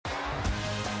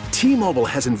T-Mobile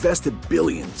has invested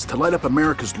billions to light up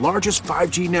America's largest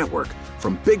 5G network,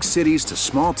 from big cities to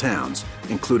small towns,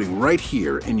 including right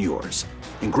here in yours.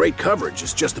 And great coverage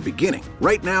is just the beginning.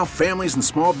 Right now, families and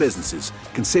small businesses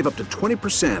can save up to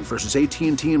 20% versus AT&T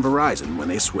and Verizon when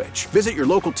they switch. Visit your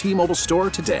local T-Mobile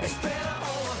store today.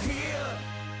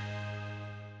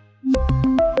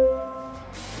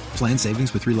 Plan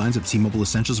savings with 3 lines of T-Mobile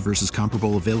Essentials versus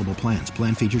comparable available plans.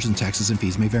 Plan features and taxes and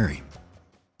fees may vary.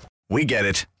 We get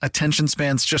it. Attention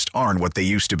spans just aren't what they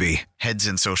used to be. Heads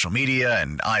in social media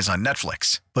and eyes on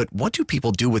Netflix. But what do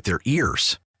people do with their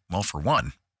ears? Well, for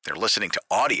one, they're listening to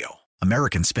audio.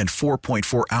 Americans spend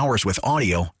 4.4 hours with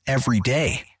audio every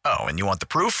day. Oh, and you want the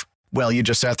proof? Well, you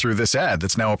just sat through this ad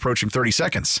that's now approaching 30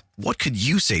 seconds. What could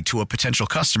you say to a potential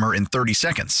customer in 30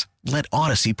 seconds? Let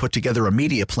Odyssey put together a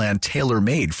media plan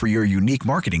tailor-made for your unique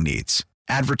marketing needs.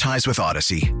 Advertise with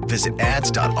Odyssey. Visit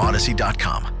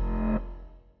ads.odyssey.com.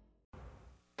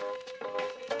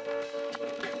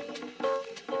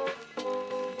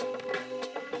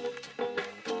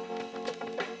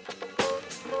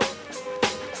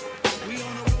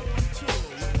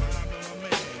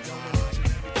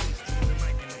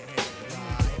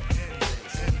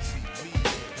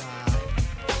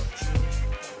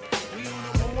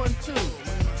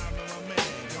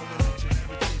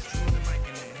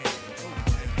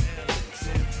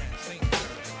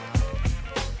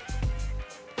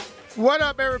 What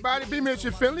up, everybody? B. Mitch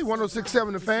and Finley,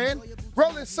 106.7 The Fan.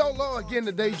 Rolling solo again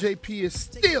today. JP is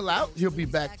still out. He'll be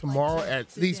back tomorrow.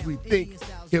 At least we think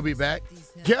he'll be back.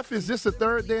 Jeff, is this the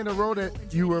third day in a row that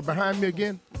you were behind me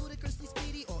again?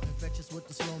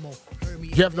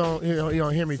 Jeff, you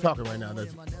don't hear me talking right now,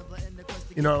 does he?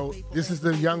 You know, this is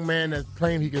the young man that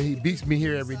claims he beats me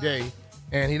here every day,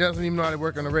 and he doesn't even know how to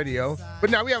work on the radio.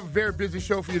 But now we have a very busy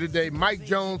show for you today. Mike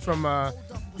Jones from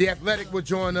The Athletic will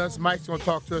join us. Mike's going to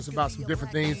talk to us about some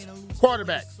different things.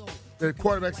 Quarterbacks, the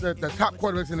top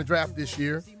quarterbacks in the draft this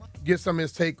year. Give some of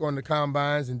his take on the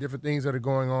combines and different things that are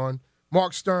going on.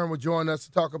 Mark Stern will join us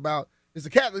to talk about, it's the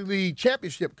Catholic League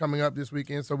Championship coming up this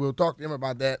weekend, so we'll talk to him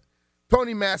about that.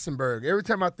 Tony Massenberg. Every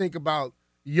time I think about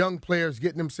young players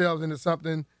getting themselves into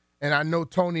something, and I know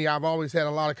Tony, I've always had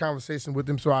a lot of conversation with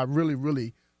him, so I really,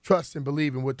 really trust and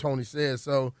believe in what Tony says.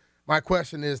 So my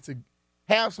question is to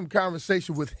have a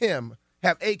conversation with him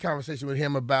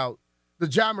about the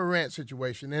Ja Morant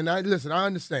situation. And I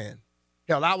understand.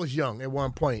 Hell, I was young at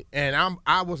one point, and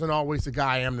I wasn't always the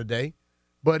guy I am today.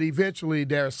 But eventually,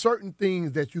 there are certain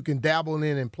things that you can dabble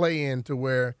in and play in to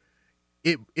where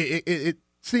it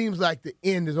seems like the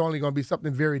end is only going to be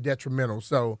something very detrimental.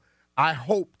 So I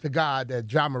hope to God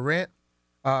that Ja Morant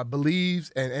believes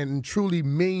and truly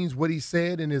means what he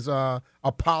said in his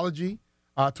apology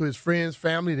to his friends,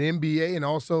 family, the NBA, and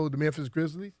also the Memphis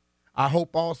Grizzlies. I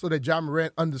hope also that Ja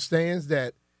Morant understands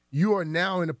that you are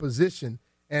now in a position,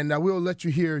 and we'll let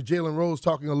you hear Jalen Rose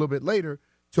talking a little bit later,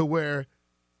 to where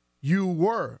you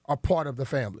were a part of the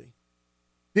family.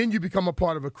 Then you become a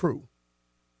part of a crew.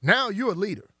 Now you're a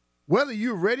leader. Whether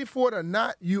you're ready for it or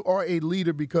not, you are a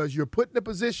leader because you're put in a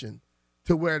position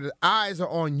to where the eyes are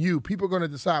on you. People are going to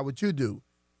decide what you do.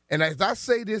 And as I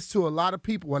say this to a lot of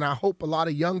people, and I hope a lot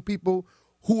of young people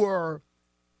who are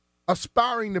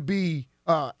aspiring to be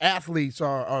athletes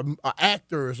or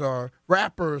actors or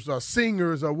rappers or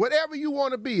singers or whatever you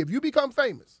want to be, if you become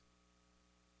famous,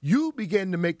 you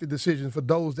begin to make the decisions for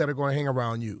those that are going to hang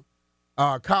around you.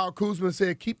 Kyle Kuzma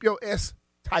said, keep your S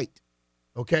tight,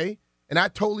 okay? And I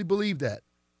totally believe that.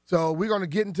 So we're going to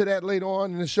get into that later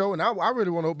on in the show, and I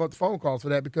really want to open up the phone calls for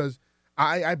that because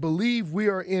I believe we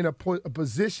are in a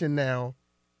position now,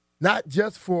 not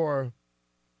just for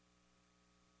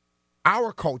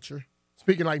our culture,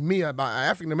 speaking like me about an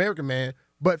African-American man,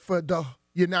 but for the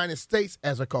United States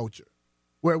as a culture,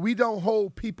 where we don't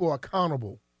hold people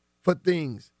accountable for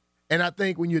things. And I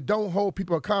think when you don't hold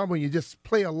people accountable and you just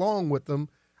play along with them,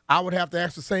 I would have to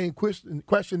ask the same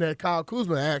question that Kyle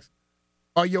Kuzma asked.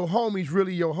 Are your homies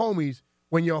really your homies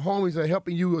when your homies are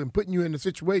helping you and putting you into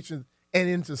situations and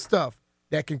into stuff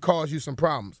that can cause you some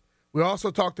problems? We also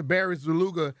talked to Barry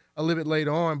Zaluga a little bit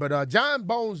later on, but John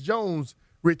Bones Jones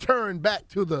returned back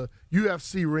to the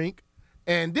UFC rink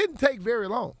and didn't take very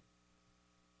long.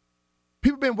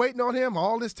 People been waiting on him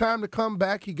all this time to come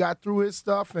back. He got through his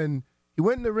stuff, and he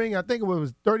went in the ring. I think it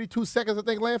was 32 seconds,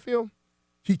 Landfill.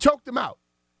 He choked him out.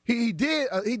 He did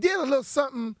a little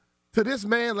something to this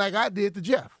man like I did to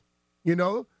Jeff. You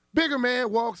know, bigger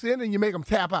man walks in and you make him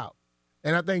tap out.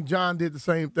 And I think John did the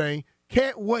same thing.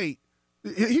 Can't wait.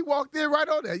 He walked in right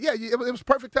on there. Yeah, it was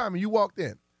perfect timing. You walked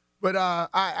in. But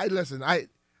listen, I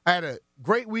had a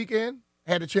great weekend.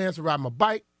 Had a chance to ride my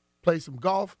bike, play some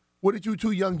golf. What did you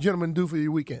two young gentlemen do for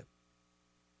your weekend?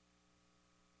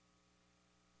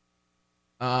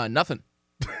 Nothing.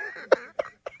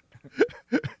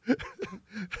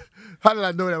 How did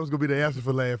I know that was going to be the answer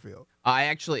for landfill?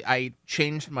 I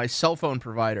changed my cell phone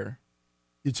provider.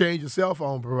 You changed your cell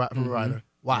phone provider.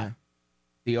 Why?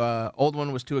 Yeah. The old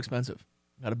one was too expensive.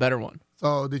 Got a better one.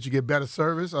 So did you get better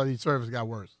service, or the service got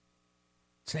worse?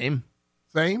 Same.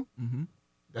 Same? Mm-hmm.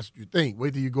 That's what you think.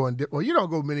 Wait till you go and dip. Well, you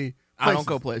don't go many places. I don't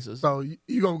go places. So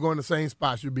you're going to go in the same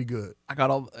spots. You'll be good. I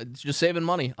got all. It's just saving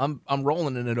money. I'm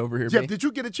rolling in it over here. Jeff, B. did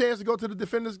you get a chance to go to the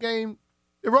Defenders game?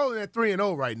 They're rolling at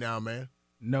 3-0 right now, man.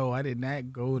 No, I did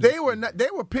not go. They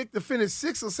were picked to finish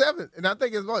 6th or 7th, and I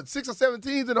think it's 6 or 7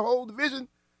 teams in the whole division,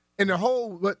 in the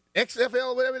whole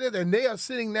XFL, whatever it is, and they are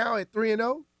sitting now at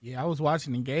 3-0. Yeah, I was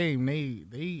watching the game.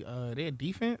 Their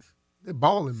defense, they're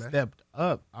balling, man. Stepped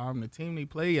up. The team they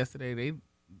played yesterday, they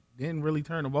didn't really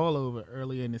turn the ball over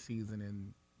earlier in the season,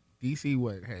 and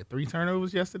DC had 3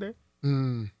 turnovers yesterday.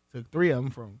 Took 3 of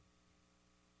them from them.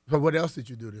 So what else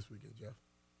did you do this weekend, Jeff?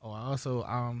 Oh, I also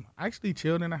I actually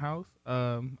chilled in the house.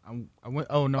 I went.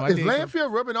 Oh no, is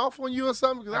landfill rubbing off on you or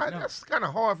something? Because that's kind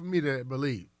of hard for me to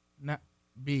believe. Not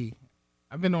B.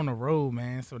 I've been on the road,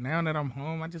 man. So now that I'm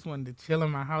home, I just wanted to chill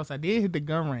in my house. I did hit the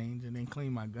gun range and then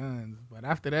clean my guns, but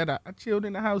after that, I chilled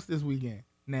in the house this weekend.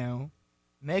 Now,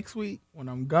 next week when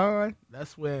I'm gone,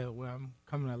 that's where I'm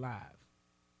coming alive.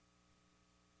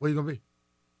 Where you gonna be?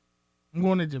 I'm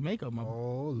going to Jamaica.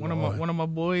 One of my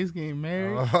boys getting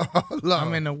married.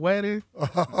 I'm in the wedding.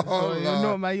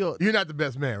 So, you're not the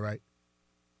best man, right?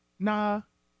 Nah.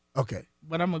 Okay.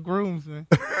 But I'm a groomsman.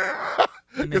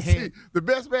 See, the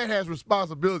best man has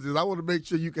responsibilities. I want to make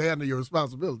sure you can handle your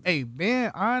responsibilities. Hey,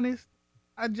 being honest,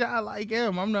 I jive like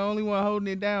him. I'm the only one holding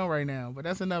it down right now, but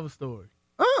that's another story.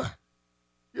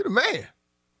 You're the man.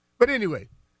 But anyway,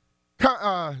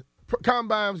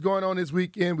 Combine's going on this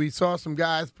weekend. We saw some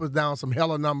guys put down some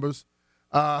hella numbers.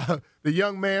 The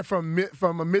young man from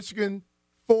Michigan,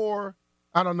 4.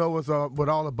 I don't know what's with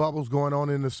all the bubbles going on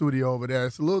in the studio over there.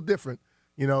 It's a little different.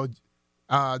 You know,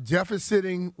 Jeff is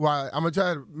sitting while I'm going to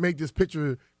try to make this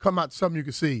picture come out to something you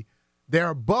can see. There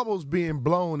are bubbles being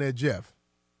blown at Jeff.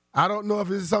 I don't know if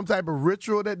it's some type of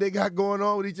ritual that they got going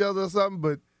on with each other or something,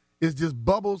 but it's just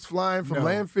bubbles flying from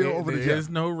landfill over to Jeff. There's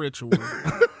no ritual.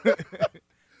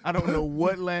 I don't know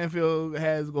what landfill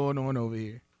has going on over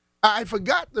here. I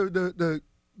forgot the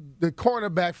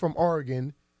cornerback from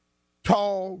Oregon,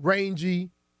 tall,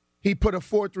 rangy. He put a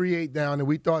 4.38 down, and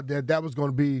we thought that was going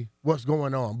to be what's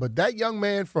going on. But that young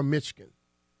man from Michigan,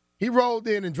 he rolled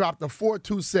in and dropped a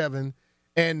 4.27,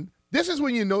 and this is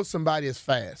when you know somebody is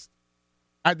fast.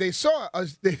 They saw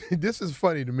us. This is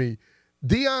funny to me.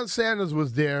 Deion Sanders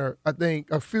was there, I think,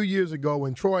 a few years ago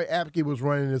when Troy Apke was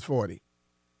running his 40.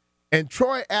 And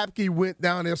Troy Apke went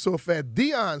down there so fast,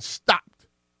 Deion stopped.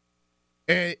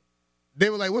 And they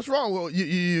were like, what's wrong? Well,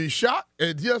 you shocked?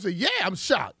 And Deion said, yeah, I'm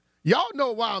shocked. Y'all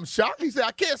know why I'm shocked. He said,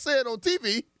 I can't say it on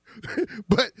TV,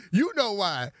 but you know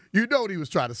why. You know what he was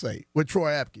trying to say with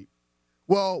Troy Apke.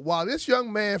 Well, while this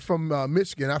young man from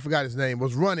Michigan, I forgot his name,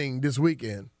 was running this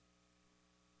weekend,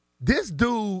 this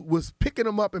dude was picking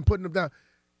him up and putting him down.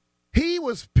 He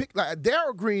was picked like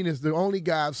Darrell Green is the only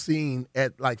guy I've seen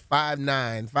at like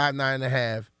 5'9",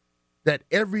 5'9.5", that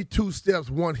every 2 steps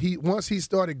once he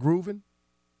started grooving,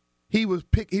 he was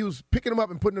picking him up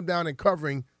and putting him down and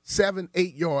covering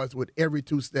 7-8 yards with every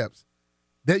 2 steps.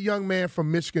 That young man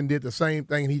from Michigan did the same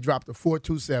thing, and he dropped a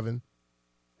 4.27,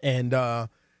 and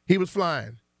he was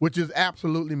flying, which is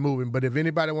absolutely moving. But if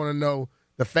anybody want to know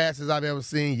the fastest I've ever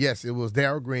seen, yes, it was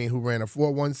Darrell Green who ran a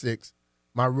 4.16.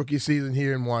 My rookie season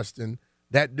here in Washington.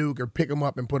 That dude could pick him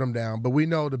up and put him down. But we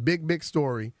know the big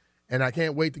story, and I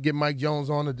can't wait to get Mike Jones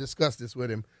on to discuss this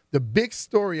with him. The big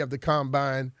story of the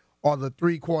Combine are the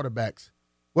 3 quarterbacks.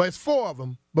 Well, it's 4 of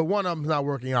them, but one of them's not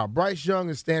working out. Bryce Young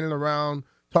is standing around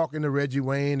talking to Reggie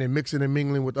Wayne and mixing and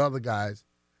mingling with other guys,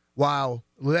 while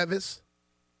Levis,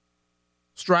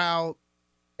 Stroud,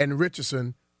 and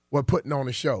Richardson were putting on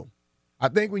a show. I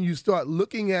think when you start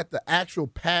looking at the actual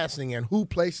passing and who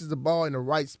places the ball in the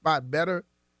right spot better,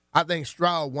 I think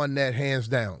Stroud won that hands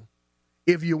down.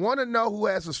 If you want to know who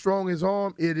has the strongest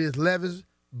arm, it is Levis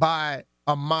by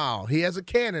a mile. He has a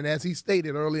cannon, as he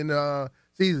stated early in the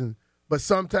season, but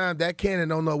sometimes that cannon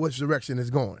don't know which direction it's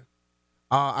going.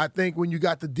 I think when you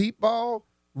got the deep ball,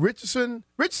 Richardson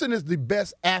is the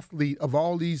best athlete of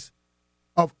all of these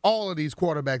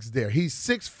quarterbacks there. He's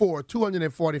 6'4",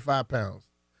 245 pounds.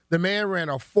 The man ran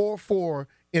a 4.4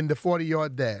 in the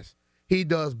 40-yard dash. He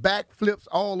does backflips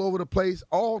all over the place,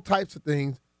 all types of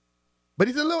things. But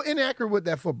he's a little inaccurate with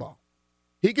that football.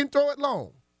 He can throw it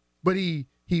long. But he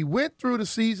went through the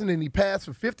season and he passed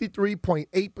for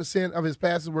 53.8% of his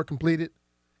passes were completed.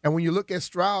 And when you look at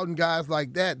Stroud and guys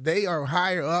like that, they are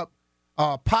higher up.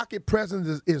 Pocket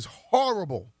presence is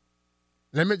horrible.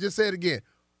 Let me just say it again.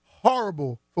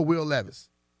 Horrible for Will Levis.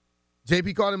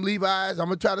 JP called him Levi's. I'm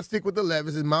going to try to stick with the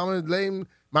Levis. And mom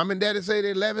and daddy say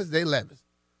they Levis, they Levis.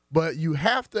 But you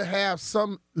have to have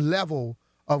some level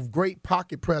of great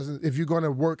pocket presence if you're going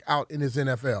to work out in this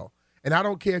NFL. And I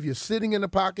don't care if you're sitting in the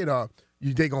pocket or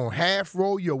they're going to half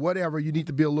roll you or whatever, you need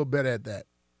to be a little better at that.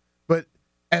 But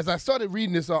as I started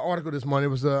reading this article this morning,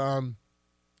 it was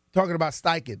talking about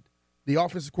Steichen, the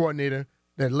offensive coordinator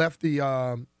that left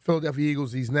the Philadelphia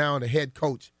Eagles. He's now the head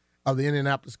coach of the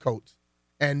Indianapolis Colts.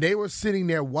 And they were sitting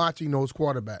there watching those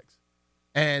quarterbacks.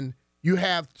 And you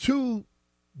have two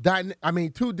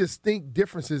distinct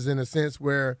differences in a sense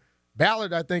where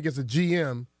Ballard, I think, is a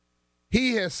GM.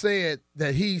 He has said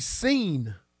that he's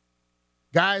seen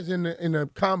guys in the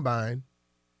combine,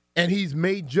 and he's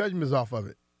made judgments off of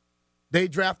it. They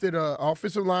drafted an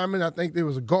offensive lineman, I think there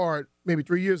was a guard, maybe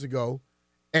 3 years ago,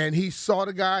 and he saw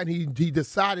the guy, and he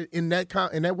decided in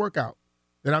that workout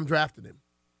that I'm drafting him.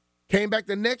 Came back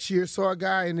the next year, saw a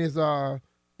guy in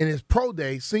his pro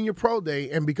day, senior pro day,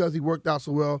 and because he worked out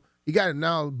so well, he got it.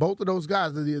 Now both of those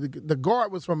guys, the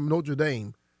guard was from Notre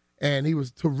Dame, and he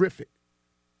was terrific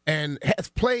and has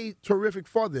played terrific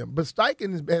for them. But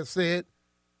Steichen has said,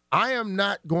 I am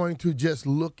not going to just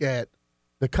look at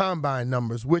the combine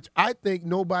numbers, which I think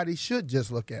nobody should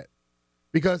just look at.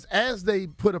 Because as they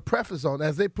put a preface on,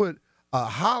 as they put a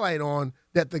highlight on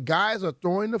that the guys are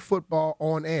throwing the football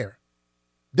on air,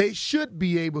 they should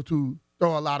be able to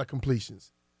throw a lot of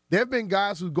completions. There have been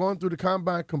guys who've gone through the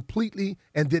combine completely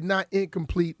and did not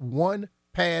incomplete one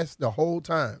pass the whole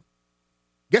time.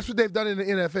 Guess what they've done in the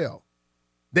NFL?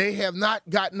 They have not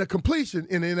gotten a completion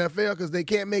in the NFL because they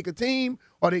can't make a team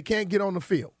or they can't get on the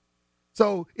field.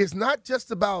 So it's not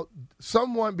just about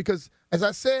someone, because as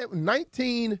I said, in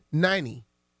 1990,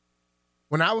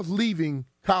 when I was leaving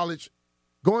college,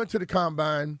 going to the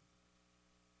combine,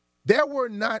 there were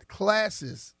not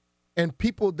classes and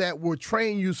people that will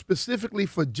train you specifically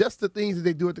for just the things that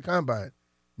they do at the combine.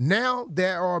 Now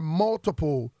there are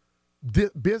multiple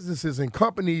businesses and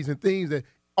companies and things that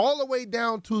all the way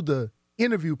down to the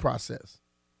interview process.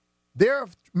 They're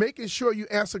making sure you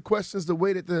answer questions the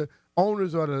way that the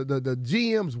owners or the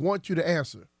GMs want you to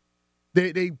answer.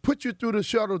 They put you through the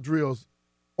shuttle drills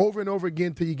over and over again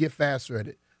until you get faster at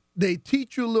it. They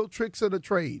teach you little tricks of the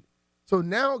trade. So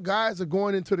now guys are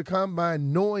going into the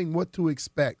combine knowing what to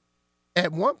expect.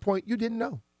 At one point, you didn't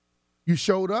know. You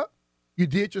showed up, you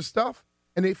did your stuff,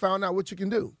 and they found out what you can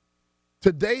do.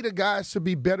 Today, the guys should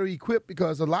be better equipped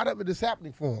because a lot of it is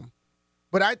happening for them.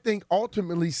 But I think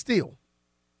ultimately still,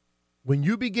 when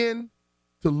you begin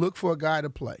to look for a guy to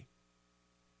play,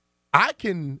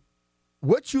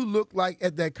 what you look like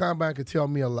at that combine could tell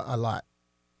me a lot.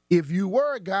 If you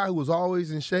were a guy who was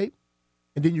always in shape,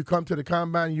 and then you come to the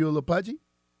combine and you're a little pudgy,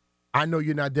 I know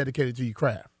you're not dedicated to your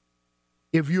craft.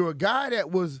 If you're a guy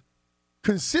that was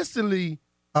consistently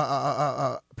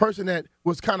a person that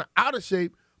was kind of out of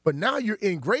shape, but now you're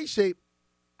in great shape,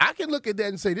 I can look at that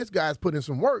and say, this guy's putting in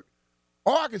some work.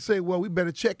 Or I can say, well, we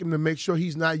better check him to make sure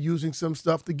he's not using some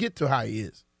stuff to get to how he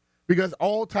is. Because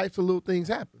all types of little things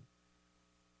happen.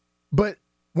 But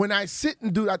when I sit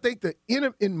and do, I think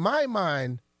in my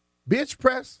mind, bench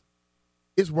press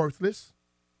is worthless.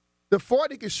 The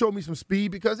 40 can show me some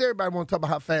speed because everybody wants to talk about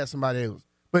how fast somebody is.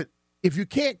 But if you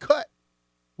can't cut,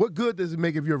 what good does it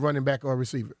make if you're a running back or a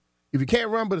receiver? If you can't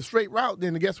run but a straight route,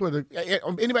 then guess what?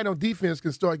 Anybody on defense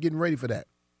can start getting ready for that.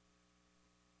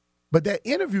 But that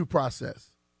interview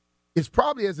process is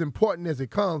probably as important as it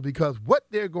comes because what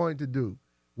they're going to do,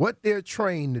 what they're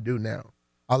trained to do now,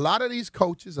 a lot of these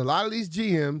coaches, a lot of these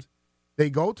GMs, they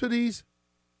go to these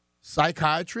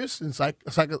psychiatrists and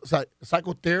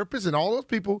psychotherapists and all those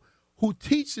people who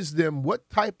teaches them what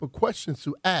type of questions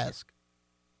to ask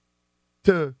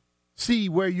to see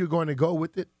where you're going to go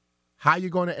with it, how you're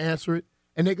going to answer it,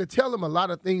 and they could tell them a lot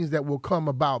of things that will come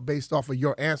about based off of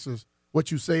your answers,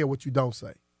 what you say or what you don't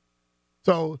say.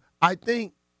 So I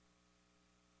think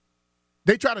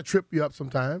they try to trip you up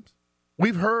sometimes.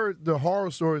 We've heard the horror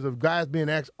stories of guys being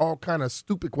asked all kind of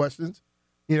stupid questions,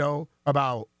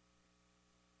 about,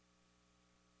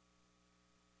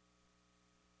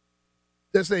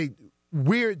 let's say,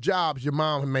 weird jobs your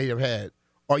mom may have had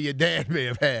or your dad may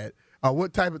have had, or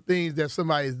what type of things that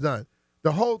somebody has done.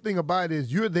 The whole thing about it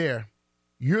is you're there.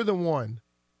 You're the one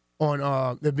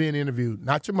on that being interviewed,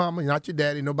 not your mama, not your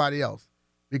daddy, nobody else.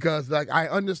 Because, I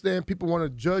understand people want to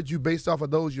judge you based off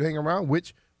of those you hang around,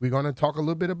 which we're going to talk a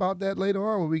little bit about that later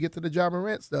on when we get to the job and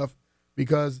rent stuff,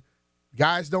 because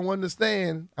guys don't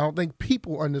understand. I don't think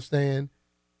people understand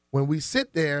when we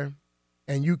sit there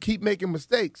and you keep making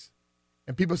mistakes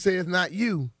and people say it's not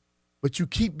you, but you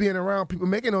keep being around people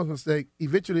making those mistakes,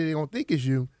 eventually they're going to think it's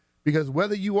you, because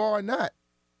whether you are or not,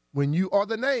 when you are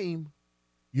the name,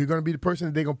 you're going to be the person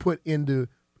that they're going to put in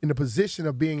the position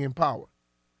of being in power.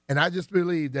 And I just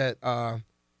believe that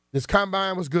this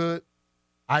combine was good.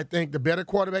 I think the better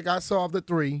quarterback I saw of the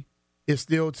three is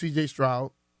still C.J.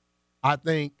 Stroud. I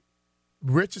think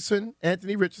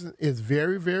Anthony Richardson, is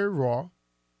very, very raw.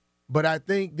 But I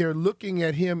think they're looking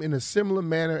at him in a similar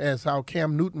manner as how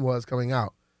Cam Newton was coming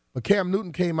out. But Cam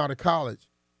Newton came out of college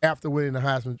after winning the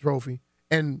Heisman Trophy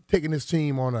and taking his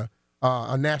team on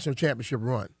a national championship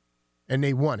run, and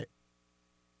they won it.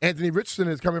 Anthony Richardson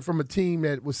is coming from a team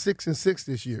that was 6-6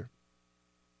 this year.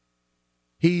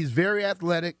 He's very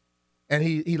athletic, and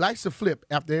he likes to flip.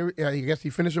 After I guess he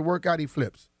finished a workout, he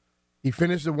flips. He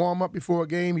finished a warm-up before a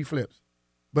game, he flips.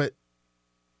 But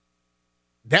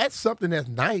that's something that's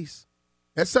nice.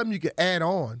 That's something you can add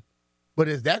on. But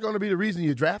is that going to be the reason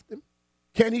you draft him?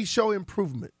 Can he show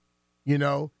improvement? You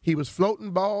know, he was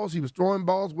floating balls. He was throwing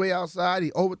balls way outside.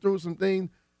 He overthrew some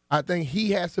things. I think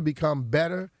he has to become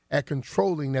better at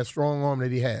controlling that strong arm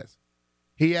that he has.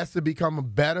 He has to become a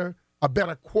better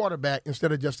quarterback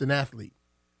instead of just an athlete.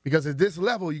 Because at this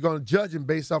level, you're going to judge him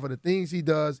based off of the things he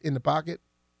does in the pocket,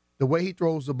 the way he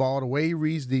throws the ball, the way he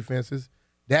reads defenses.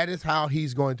 That is how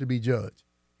he's going to be judged.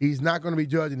 He's not going to be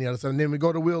judging the other side. And then we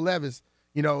go to Will Levis.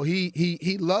 You know,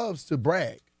 he loves to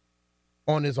brag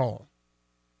on his arm.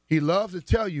 He loves to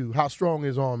tell you how strong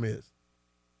his arm is.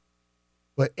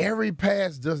 But every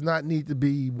pass does not need to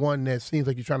be one that seems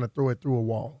like you're trying to throw it through a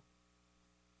wall.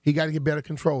 He got to get better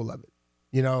control of it.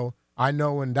 You know, I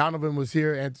know when Donovan was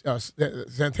here, and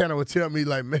Santana would tell me,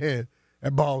 like, man,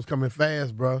 that ball's coming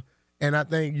fast, bro. And I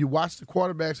think you watch the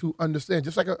quarterbacks who understand,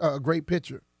 just like a great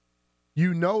pitcher.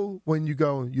 You know when you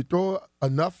throw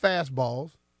enough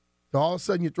fastballs, so all of a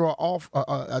sudden you throw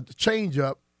a change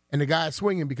up, and the guy's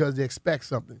swinging because they expect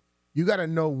something. You got to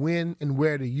know when and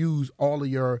where to use all of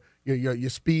your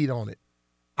speed on it.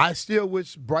 I still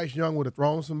wish Bryce Young would have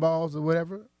thrown some balls or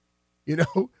whatever, you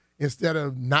know, instead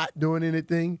of not doing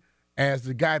anything. As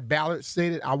the guy Ballard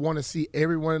stated, I want to see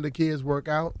every one of the kids work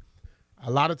out.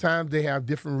 A lot of times they have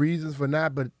different reasons for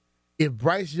not, but if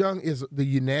Bryce Young is the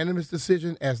unanimous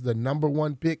decision as the number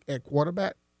one pick at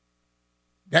quarterback,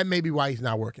 that may be why he's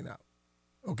not working out,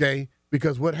 okay?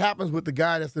 Because what happens with the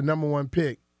guy that's the number one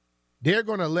pick, they're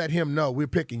going to let him know we're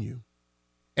picking you.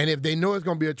 And if they know it's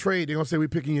going to be a trade, they're going to say we're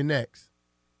picking you next.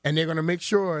 And they're going to make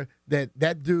sure that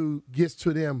that dude gets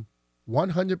to them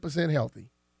 100% healthy.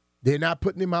 They're not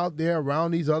putting him out there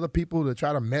around these other people to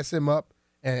try to mess him up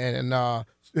and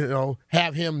you know,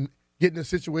 have him get in a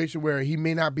situation where he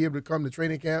may not be able to come to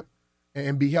training camp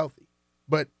and be healthy.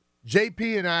 But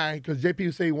JP and I, because JP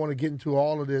would say he want to get into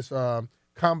all of this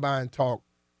combine talk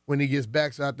when he gets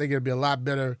back, so I think it'll be a lot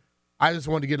better. I just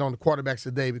wanted to get on the quarterbacks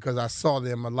today because I saw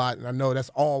them a lot, and I know that's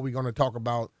all we're going to talk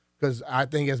about because I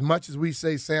think as much as we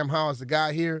say Sam Howell's the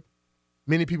guy here,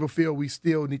 many people feel we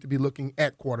still need to be looking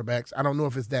at quarterbacks. I don't know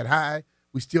if it's that high.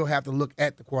 We still have to look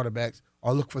at the quarterbacks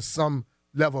or look for some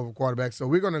level of a quarterback. So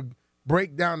we're going to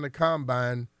break down the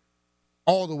combine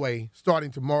all the way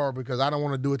starting tomorrow because I don't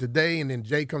want to do it today and then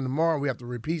Jay come tomorrow and we have to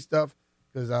repeat stuff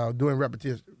because doing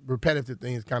repetitive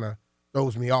things kind of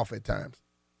throws me off at times.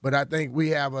 But I think we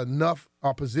have enough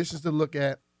positions to look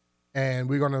at, and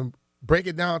we're going to break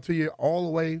it down to you all the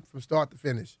way from start to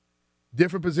finish.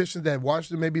 Different positions that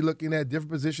Washington may be looking at,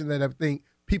 different positions that I think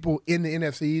people in the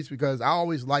NFC East, because I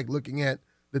always like looking at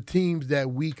the teams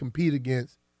that we compete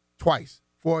against twice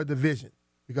for a division.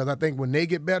 Because I think when they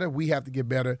get better, we have to get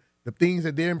better. The things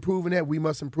that they're improving at, we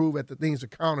must improve at the things to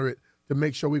counter it to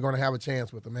make sure we're going to have a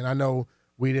chance with them. And I know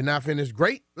we did not finish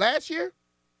great last year,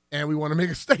 and we want to make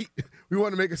we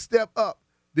want to make a step up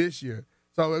this year.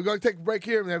 So we're going to take a break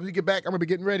here, and as we get back, I'm going to be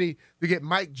getting ready to get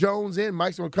Mike Jones in.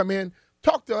 Mike's going to come in,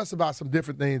 talk to us about some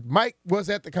different things. Mike was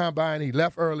at the combine. He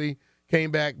left early,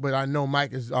 came back, but I know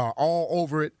Mike is all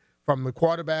over it, from the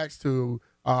quarterbacks to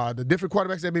the different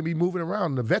quarterbacks that may be moving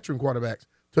around, the veteran quarterbacks,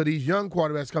 to these young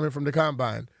quarterbacks coming from the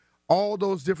combine. All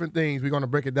those different things, we're going to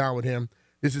break it down with him.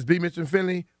 This is B. Mitchell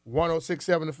Finley,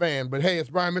 106.7 The Fan. But, hey, it's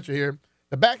Brian Mitchell here.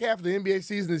 The back half of the NBA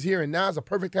season is here, and now is a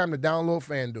perfect time to download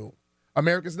FanDuel,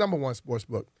 America's #1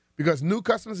 sportsbook, because new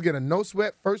customers get a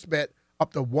no-sweat first bet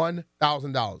up to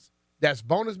 $1,000. That's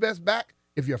bonus bets back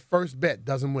if your first bet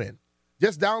doesn't win.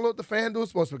 Just download the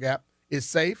FanDuel Sportsbook app. It's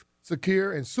safe,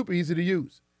 secure, and super easy to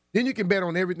use. Then you can bet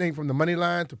on everything from the money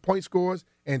line to point scores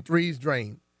and threes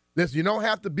drained. Listen, you don't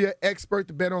have to be an expert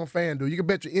to bet on FanDuel. You can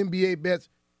bet your NBA bets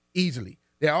easily.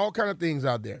 There are all kinds of things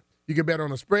out there. You can bet on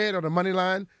the spread or the money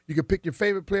line. You can pick your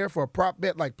favorite player for a prop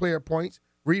bet like player points,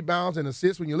 rebounds, and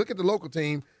assists. When you look at the local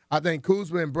team, I think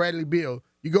Kuzma and Bradley Beal,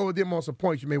 you go with them on some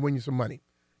points, you may win you some money.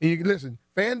 And you can listen,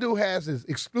 FanDuel has this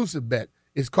exclusive bet.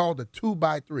 It's called the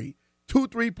 2x3. 2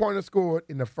 3-pointers scored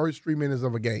in the first 3 minutes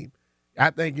of a game. I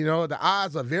think, the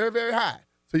odds are very, very high.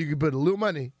 So you can put a little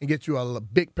money and get you a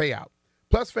big payout.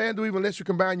 Plus, FanDuel even lets you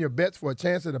combine your bets for a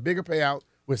chance at a bigger payout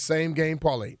with same-game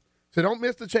parlay. So don't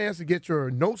miss the chance to get your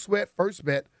no-sweat first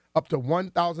bet up to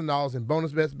 $1,000 in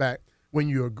bonus bets back when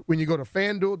you go to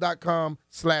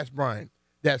FanDuel.com/Brian.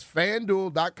 That's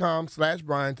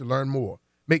FanDuel.com/Brian to learn more.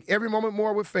 Make every moment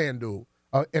more with FanDuel,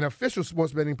 an official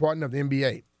sports betting partner of the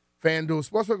NBA. FanDuel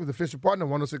Sportsbook is the official partner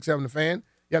of 106.7 The Fan.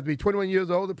 You have to be 21 years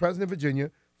old, the president of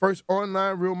Virginia. First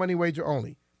online real money wager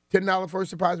only. $10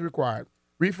 first deposit required.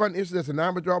 Refund issued as a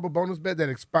non-withdrawable bonus bet that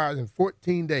expires in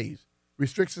 14 days.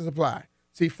 Restrictions apply.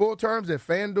 See full terms at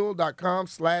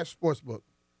FanDuel.com/sportsbook.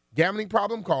 Gambling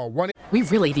problem? Call 1-800. We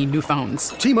really need new phones.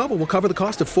 T-Mobile will cover the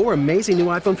cost of 4 amazing new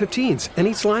iPhone 15s, and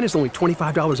each line is only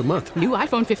 $25 a month. New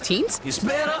iPhone 15s? It's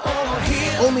better over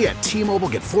here. Only at T-Mobile,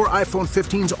 get 4 iPhone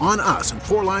 15s on us and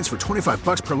 4 lines for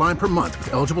 $25 per line per month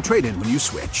with eligible trade-in when you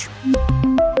switch.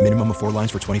 Minimum of 4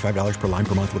 lines for $25 per line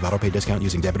per month with autopay discount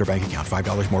using debit or bank account.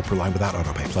 $5 more per line without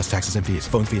autopay, plus taxes and fees.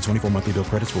 Phone fee at 24 monthly bill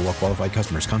credits for well-qualified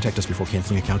customers. Contact us before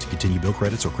canceling account to continue bill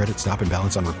credits or credit stop and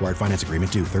balance on required finance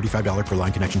agreement due. $35 per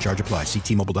line connection charge applies. See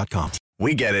T-Mobile.com.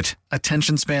 We get it.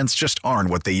 Attention spans just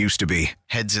aren't what they used to be.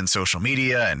 Heads in social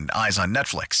media and eyes on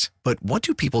Netflix. But what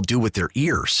do people do with their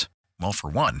ears? Well,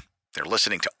 for one, they're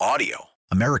listening to audio.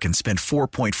 Americans spend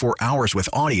 4.4 hours with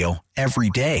audio every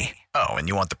day. Oh, and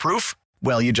you want the proof?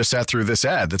 Well, you just sat through this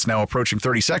ad that's now approaching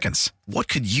 30 seconds. What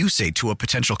could you say to a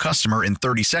potential customer in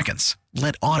 30 seconds?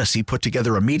 Let Odyssey put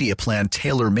together a media plan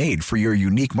tailor-made for your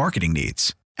unique marketing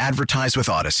needs. Advertise with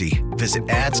Odyssey. Visit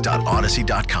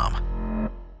ads.odyssey.com.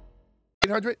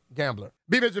 800 Gambler.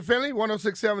 B. Mitchell Finley,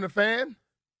 106.7 The Fan.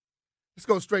 Let's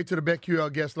go straight to the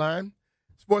BetQL guest line.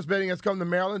 Sports betting has come to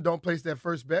Maryland. Don't place that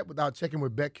first bet without checking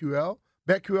with BetQL.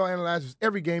 BetQL analyzes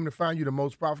every game to find you the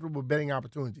most profitable betting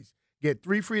opportunities. Get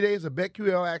 3 free days of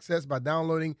BetQL access by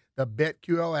downloading the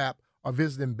BetQL app or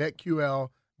visiting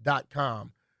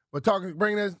BetQL.com. We're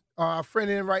bringing our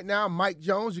friend in right now, Mike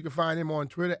Jones. You can find him on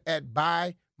Twitter at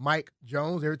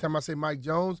 @ByMikeJones. Every time I say Mike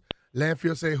Jones,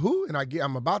 Landfield say who, and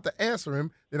I'm about to answer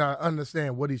him, then I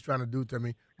understand what he's trying to do to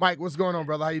me. Mike, what's going on,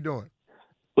 brother? How you doing?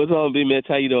 What's on, B-Mitch?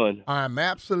 How you doing? I'm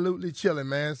absolutely chilling,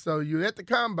 man. So you're at the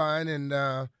Combine, and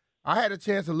I had a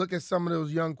chance to look at some of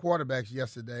those young quarterbacks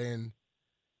yesterday, and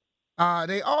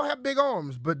they all have big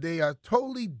arms, but they are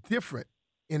totally different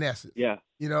in essence. Yeah.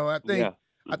 I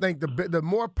think the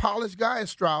more polished guy is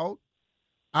Stroud.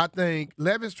 I think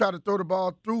Levis tried to throw the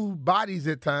ball through bodies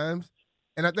at times.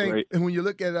 And I think when you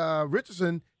look at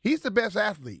Richardson, he's the best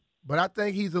athlete, but I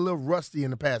think he's a little rusty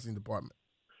in the passing department.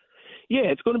 Yeah,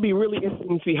 it's going to be really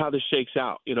interesting to see how this shakes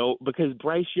out, because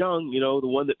Bryce Young, the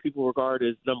one that people regard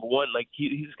as number one, like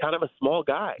he's kind of a small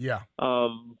guy. Yeah.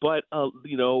 But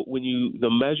when the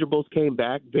measurables came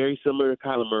back, very similar to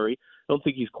Kyler Murray. I don't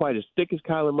think he's quite as thick as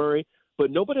Kyler Murray,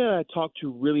 but nobody that I talked to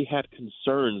really had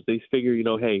concerns. They figure,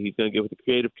 hey, he's going to get with the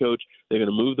creative coach. They're going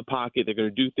to move the pocket. They're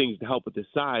going to do things to help with his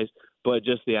size, but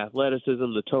just the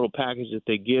athleticism, the total package that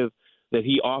they give, that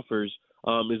he offers,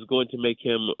 is going to make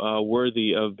him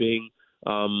worthy of being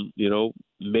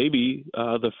maybe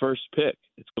the first pick.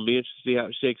 It's going to be interesting to see how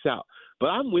it shakes out. But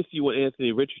I'm with you on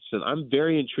Anthony Richardson. I'm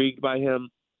very intrigued by him.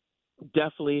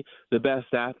 Definitely the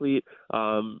best athlete.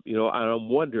 And I'm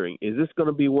wondering, is this going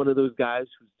to be one of those guys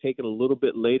who's taken a little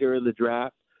bit later in the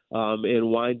draft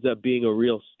and winds up being a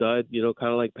real stud,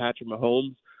 kind of like Patrick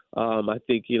Mahomes? I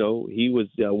think, he was,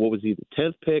 what was he, the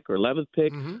 10th pick or 11th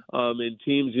pick? Mm-hmm. And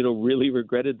teams, really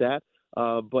regretted that.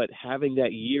 But having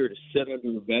that year to sit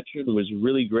under a veteran was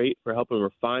really great for helping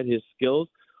refine his skills.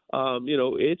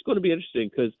 It's going to be interesting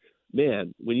because,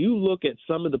 man, when you look at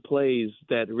some of the plays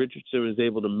that Richardson is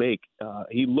able to make,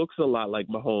 he looks a lot like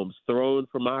Mahomes, throwing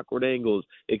from awkward angles,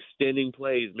 extending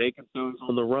plays, making throws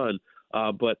on the run.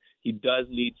 But he does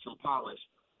need some polish.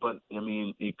 But,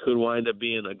 he could wind up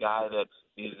being a guy that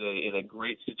is in a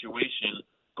great situation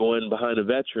going behind a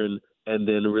veteran and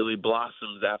then really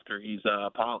blossoms after he's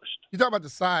polished. You talk about the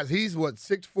size. He's,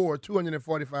 6'4",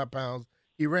 245 pounds.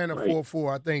 He ran a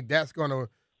 4.4. I think that's going to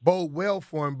bode well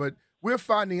for him. But we're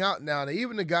finding out now that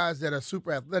even the guys that are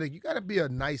super athletic, you got to be a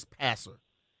nice passer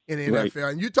in the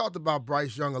NFL. And you talked about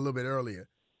Bryce Young a little bit earlier.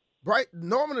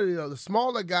 Normally, the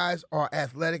smaller guys are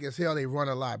athletic as hell. They run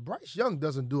a lot. Bryce Young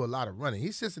doesn't do a lot of running.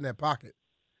 He sits in that pocket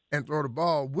and throw the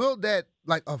ball. Will that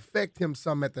affect him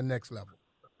some at the next level?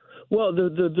 Well,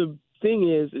 the thing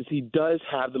is he does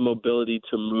have the mobility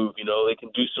to move. You know, they can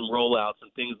do some rollouts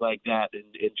and things like that and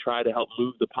try to help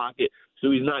move the pocket.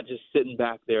 So he's not just sitting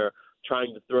back there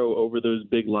trying to throw over those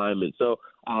big linemen. So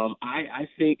I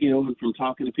think, you know, from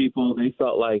talking to people, they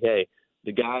felt like, hey,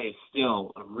 the guy is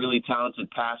still a really talented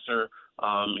passer.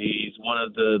 He's one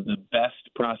of the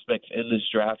best prospects in this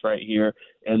draft right here,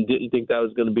 and didn't think that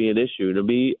was going to be an issue. To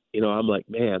me, you know, I'm like,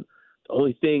 man, the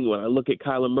only thing when I look at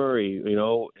Kyler Murray, you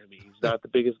know, I mean, he's not the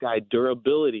biggest guy.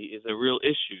 Durability is a real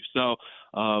issue. So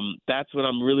that's what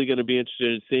I'm really going to be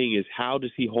interested in seeing is how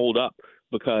does he hold up?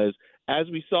 Because as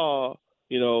we saw,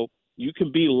 you know, you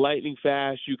can be lightning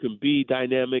fast, you can be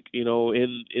dynamic, you know,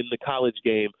 in the college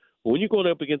game. But when you're going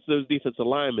up against those defensive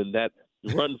linemen that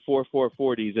run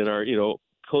 4.40s and are, you know,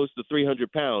 close to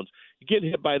 300 pounds, getting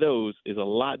hit by those is a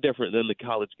lot different than the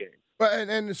college game. But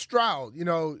and Stroud, you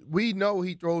know, we know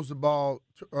he throws the ball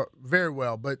very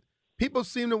well, but people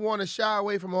seem to want to shy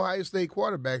away from Ohio State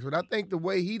quarterbacks. But I think the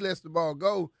way he lets the ball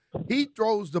go, he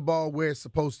throws the ball where it's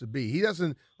supposed to be. He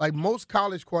doesn't, like most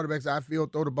college quarterbacks, I feel,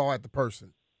 throw the ball at the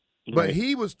person. But Right.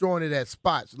 he was throwing it at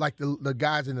spots like the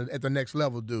guys at the next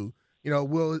level do. You know,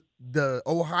 will the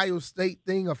Ohio State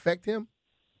thing affect him?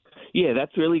 Yeah,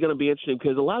 that's really going to be interesting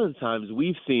because a lot of the times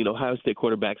we've seen Ohio State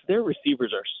quarterbacks, their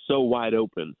receivers are so wide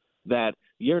open that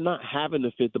you're not having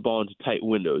to fit the ball into tight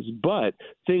windows. But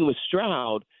the thing with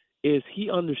Stroud is he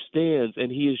understands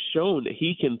and he has shown that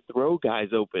he can throw guys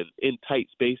open in tight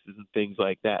spaces and things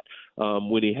like that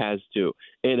when he has to.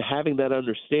 And having that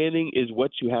understanding is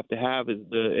what you have to have in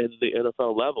the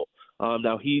NFL level.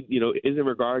 Now, he, you know, isn't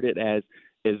regarded as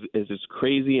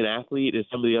crazy an athlete as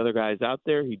some of the other guys out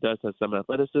there. He does have some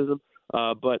athleticism,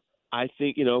 but I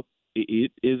think, you know,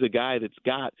 it is a guy that's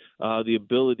got the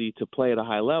ability to play at a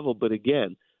high level. But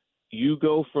again, you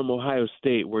go from Ohio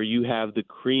State where you have the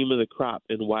cream of the crop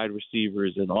in wide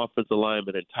receivers and offensive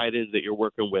linemen and tight ends that you're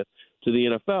working with to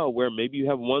the NFL where maybe you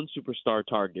have one superstar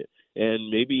target and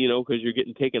maybe, you know, because you're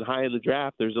getting taken high in the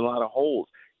draft, there's a lot of holes.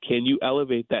 Can you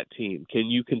elevate that team? Can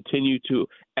you continue to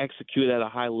execute at a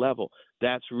high level?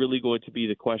 That's really going to be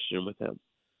the question with him.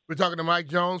 We're talking to Mike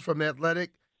Jones from The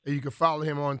Athletic. You can follow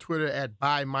him on Twitter at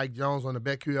 @ByMikeJones on the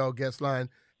BetQL guest line.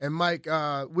 And Mike,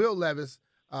 Will Levis,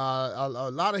 a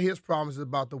lot of his problems is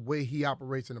about the way he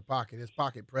operates in the pocket, his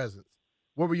pocket presence.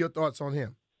 What were your thoughts on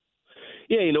him?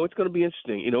 Yeah, you know, it's going to be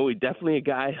interesting. You know, he's definitely a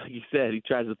guy, like you said, he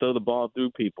tries to throw the ball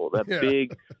through people. That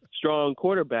big, strong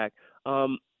quarterback.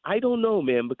 I don't know,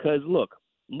 man, because look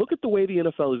at the way the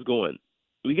NFL is going.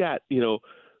 We got, you know,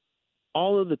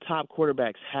 all of the top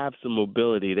quarterbacks have some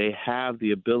mobility. They have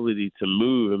the ability to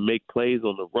move and make plays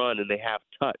on the run, and they have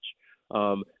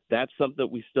touch. That's something that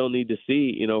we still need to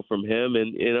see, you know, from him.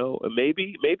 And, you know,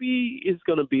 maybe it's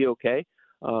going to be okay.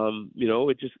 You know,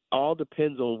 it just all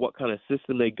depends on what kind of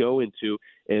system they go into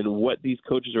and what these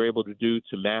coaches are able to do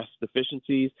to mask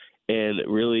deficiencies and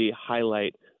really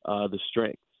highlight the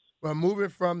strengths. Well, moving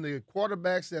from the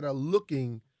quarterbacks that are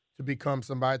looking to become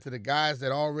somebody to the guys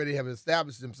that already have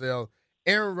established themselves,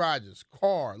 Aaron Rodgers,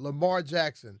 Carr, Lamar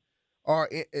Jackson,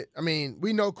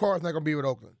 we know Carr's not going to be with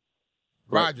Oakland.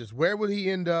 Right. Rodgers, where will he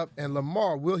end up? And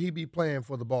Lamar, will he be playing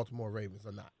for the Baltimore Ravens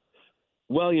or not?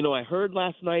 Well, you know, I heard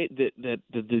last night that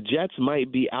the Jets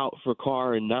might be out for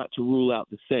Carr and not to rule out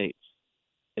the Saints.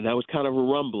 And that was kind of a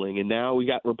rumbling. And now we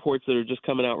got reports that are just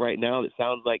coming out right now that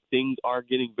sounds like things are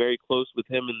getting very close with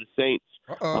him and the Saints.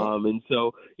 And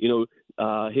so, you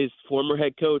know, his former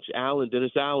head coach,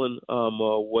 Dennis Allen,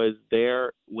 was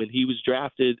there when he was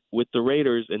drafted with the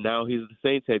Raiders, and now he's the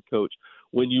Saints head coach.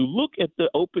 When you look at the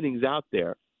openings out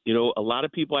there, you know, a lot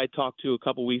of people I talked to a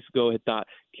couple weeks ago had thought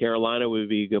Carolina would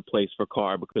be a good place for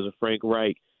Carr because of Frank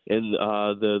Reich and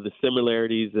the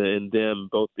similarities in them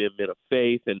both being men of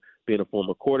faith and being a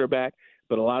former quarterback.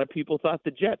 But a lot of people thought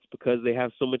the Jets because they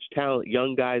have so much talent,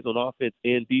 young guys on offense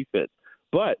and defense.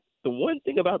 But the one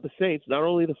thing about the Saints, not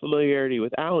only the familiarity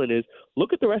with Allen, is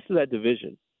look at the rest of that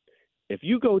division. If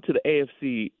you go to the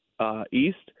AFC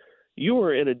East, you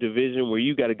are in a division where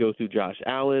you got to go through Josh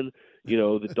Allen. You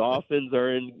know, the Dolphins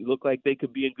look like they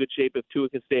could be in good shape if Tua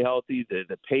can stay healthy.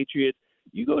 The Patriots.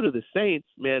 You go to the Saints,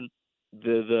 man.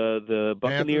 The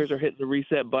Buccaneers are hitting the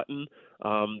reset button.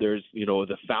 There's, you know,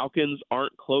 the Falcons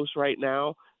aren't close right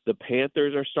now. The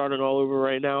Panthers are starting all over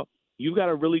right now. You've got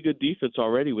a really good defense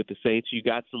already with the Saints. You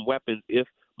got some weapons. If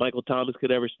Michael Thomas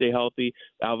could ever stay healthy,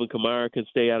 Alvin Kamara can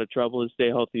stay out of trouble and stay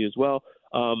healthy as well.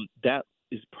 That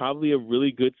is probably a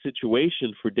really good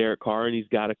situation for Derek Carr, and he's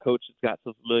got a coach that's got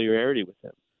some familiarity with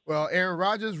him. Well, Aaron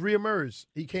Rodgers reemerged.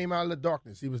 He came out of the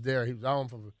darkness. He was there. He was on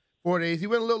for 4 days. He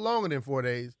went a little longer than 4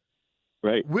 days.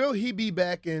 Right. Will he be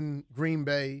back in Green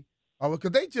Bay?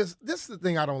 Because this is the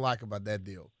thing I don't like about that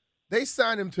deal. they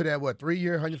signed him to that,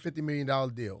 3-year, $150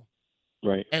 million deal.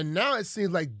 Right. And now it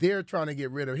seems like they're trying to get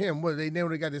rid of him. They know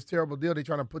they got this terrible deal. They're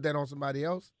trying to put that on somebody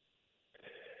else?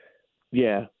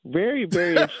 Yeah. Very,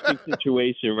 very interesting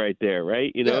situation right there,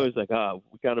 right? It's like,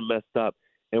 we kind of messed up,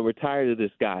 and we're tired of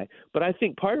this guy. But I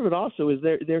think part of it also is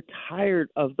they're tired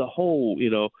of the whole,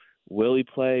 will he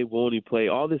play, won't he play,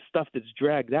 all this stuff that's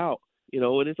dragged out,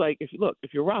 and it's like,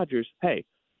 if you're Rodgers, hey,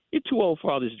 you're too old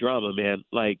for all this drama, man.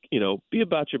 Like, be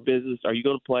about your business. Are you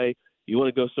going to play? You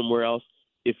want to go somewhere else?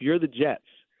 If you're the Jets,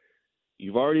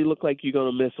 you've already looked like you're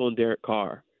going to miss on Derek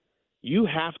Carr. You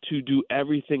have to do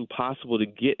everything possible to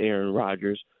get Aaron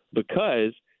Rodgers,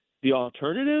 because the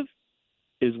alternative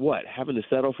is what? Having to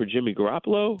settle for Jimmy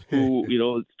Garoppolo,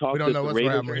 who, talks that the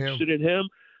Ravens are interested in him.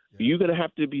 Yeah. You're going to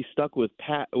have to be stuck with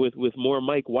with more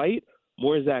Mike White,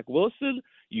 more Zach Wilson.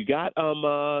 You got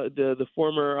the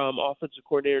former offensive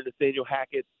coordinator Nathaniel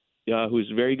Hackett,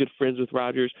 who's very good friends with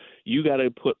Rodgers. You got to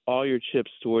put all your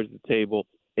chips towards the table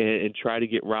and try to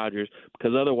get Rodgers,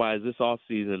 because otherwise this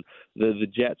offseason the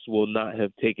Jets will not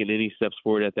have taken any steps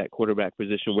forward at that quarterback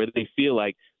position where they feel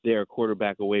like they're a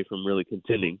quarterback away from really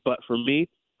contending. But for me,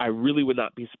 I really would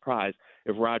not be surprised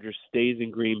if Rodgers stays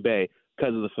in Green Bay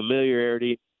because of the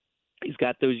familiarity. He's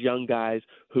got those young guys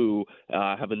who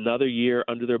have another year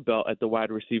under their belt at the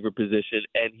wide receiver position,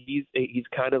 and he's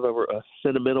kind of a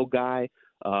sentimental guy,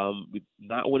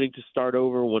 not wanting to start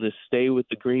over, want to stay with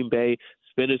the Green Bay,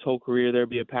 spend his whole career there,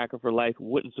 be a Packer for life.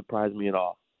 Wouldn't surprise me at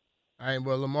all. All right,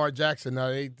 well, Lamar Jackson, now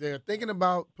they're thinking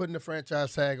about putting the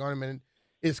franchise tag on him, and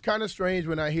it's kind of strange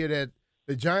when I hear that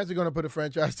the Giants are going to put a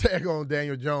franchise tag on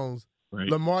Daniel Jones. Right.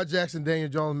 Lamar Jackson, Daniel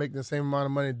Jones making the same amount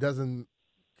of money doesn't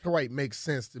quite make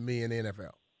sense to me in the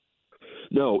NFL.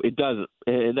 No, it doesn't.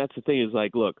 And that's the thing is,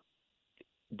 like, look,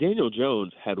 Daniel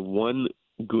Jones had one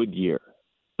good year.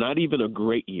 Not even a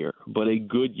great year, but a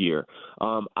good year.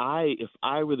 If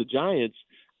I were the Giants,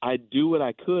 I'd do what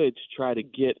I could to try to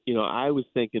get, I was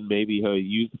thinking maybe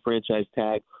use the franchise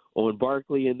tag on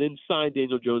Barkley and then sign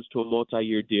Daniel Jones to a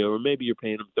multi-year deal, or maybe you're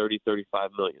paying him $35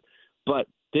 million. But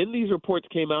then these reports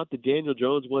came out that Daniel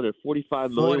Jones wanted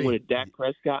 $45 million, wanted Dak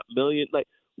Prescott $1 million. Like,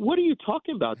 what are you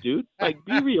talking about, dude? Like,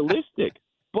 be realistic.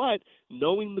 But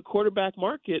knowing the quarterback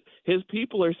market, his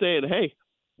people are saying, hey,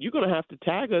 you're going to have to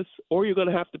tag us or you're going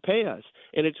to have to pay us.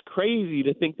 And it's crazy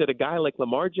to think that a guy like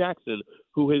Lamar Jackson,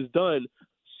 who has done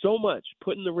so much,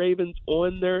 putting the Ravens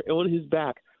on his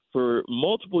back for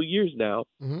multiple years now,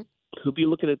 could be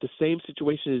looking at the same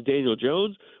situation as Daniel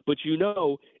Jones. But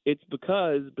it's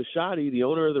because Bisciotti, the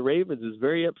owner of the Ravens, is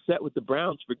very upset with the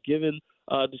Browns for giving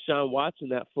Deshaun Watson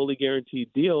that fully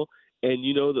guaranteed deal. And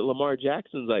that Lamar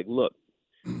Jackson's like, look,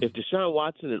 if Deshaun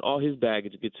Watson and all his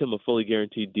baggage gets him a fully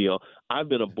guaranteed deal, I've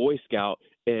been a Boy Scout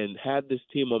and had this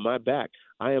team on my back.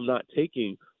 I am not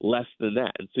taking less than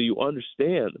that. And so you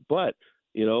understand. But,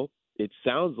 it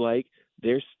sounds like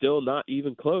they're still not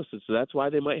even close. And so that's why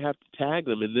they might have to tag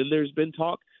them. And then there's been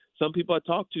talk. Some people I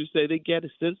talked to say they get a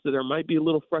sense that there might be a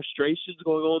little frustrations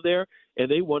going on there, and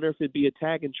they wonder if it'd be a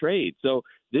tag and trade. So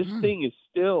this thing is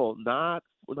still not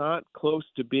close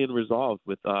to being resolved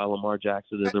with Lamar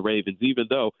Jackson and the Ravens, even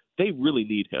though they really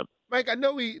need him. Mike, I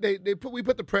know we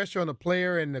put the pressure on the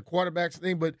player and the quarterbacks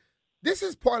thing, but this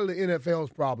is part of the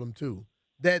NFL's problem too,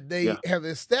 that they have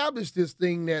established this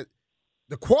thing that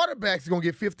the quarterback's going to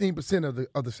get 15%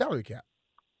 of the salary cap.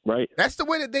 Right. That's the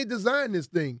way that they designed this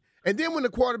thing. And then when the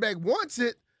quarterback wants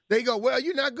it, they go, well,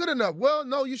 you're not good enough. Well,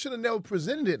 no, you should have never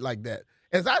presented it like that.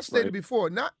 As I've stated before,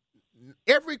 not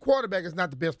every quarterback is not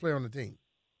the best player on the team.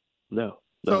 No.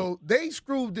 So they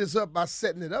screwed this up by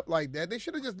setting it up like that. They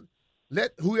should have just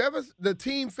let whoever the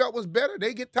team felt was better,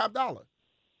 they get top dollar.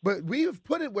 But we've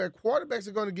put it where quarterbacks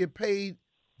are going to get paid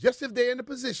just if they're in the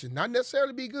position, not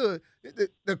necessarily be good.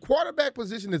 The quarterback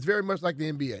position is very much like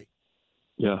the NBA.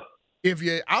 Yeah. If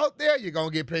you're out there, you're going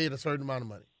to get paid a certain amount of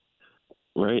money.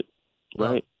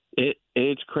 Right.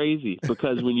 It's crazy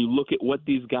because when you look at what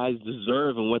these guys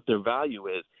deserve and what their value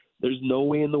is, there's no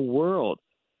way in the world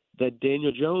that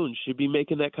Daniel Jones should be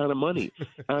making that kind of money.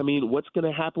 I mean, what's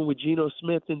going to happen with Geno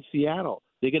Smith in Seattle?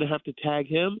 They're going to have to tag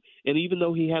him. And even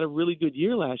though he had a really good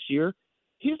year last year,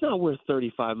 he's not worth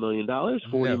 $35 million,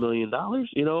 $40 million.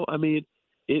 I mean,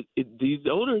 these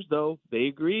owners, though, they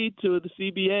agreed to the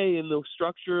CBA and the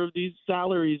structure of these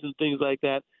salaries and things like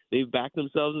that. They've backed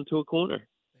themselves into a corner.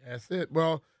 That's it.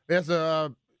 Well, there's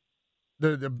the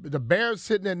Bears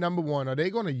sitting at number 1. Are they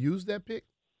going to use that pick,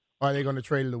 or are they going to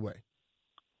trade it away?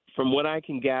 From what I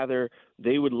can gather,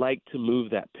 they would like to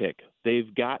move that pick.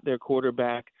 They've got their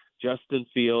quarterback, Justin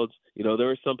Fields. There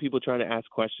were some people trying to ask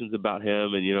questions about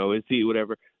him and, is he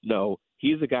whatever? No,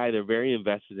 he's a guy they're very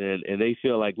invested in, and they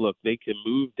feel like, look, they can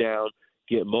move down,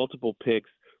 get multiple picks,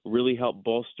 really help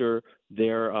bolster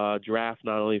their draft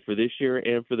not only for this year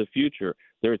and for the future.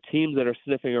 There are teams that are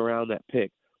sniffing around that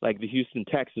pick, like the Houston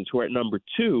Texans, who are at number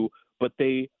 2, but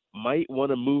they might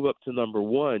want to move up to number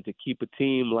 1 to keep a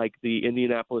team like the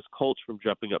Indianapolis Colts from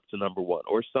jumping up to number 1,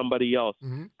 or somebody else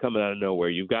coming out of nowhere.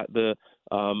 You've got the,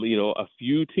 a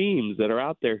few teams that are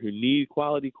out there who need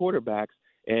quality quarterbacks,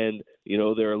 and,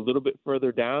 they're a little bit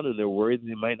further down, and they're worried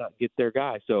they might not get their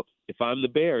guy. So if I'm the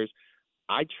Bears,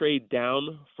 I trade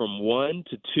down from 1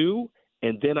 to 2,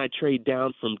 and then I trade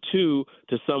down from 2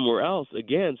 to somewhere else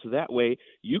again, so that way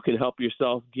you can help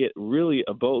yourself get really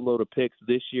a boatload of picks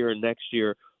this year and next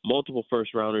year, multiple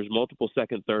first-rounders, multiple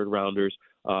second, third-rounders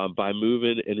by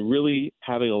moving and really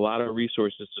having a lot of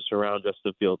resources to surround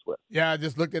Justin Fields with. Yeah, I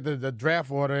just looked at the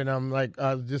draft order, and I'm like,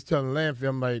 I was just telling Landfill,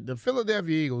 I'm like, the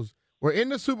Philadelphia Eagles were in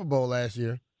the Super Bowl last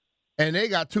year, and they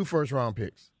got 2 first-round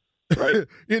picks. Right.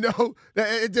 It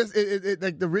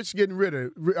like the rich getting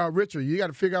richer. You got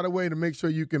to figure out a way to make sure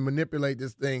you can manipulate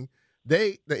this thing.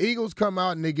 The Eagles come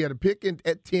out and they get a pick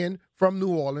at 10 from New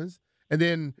Orleans, and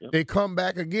then they come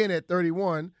back again at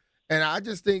 31. And I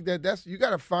just think that's you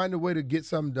got to find a way to get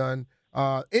something done.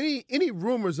 Any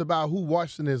rumors about who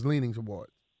Washington is leaning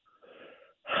towards?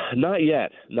 Not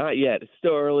yet. It's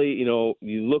still early. You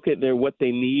look at what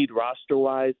they need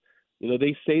roster-wise.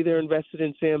 They say they're invested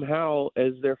in Sam Howell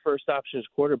as their first option as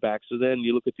quarterback. So then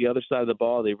you look at the other side of the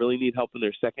ball. They really need help in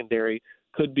their secondary.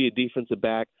 Could be a defensive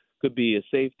back. Could be a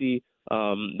safety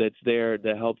that's there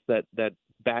that helps that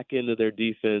back end of their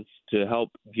defense to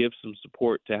help give some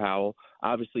support to Howell.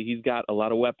 Obviously, he's got a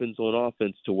lot of weapons on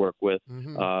offense to work with.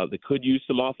 They could use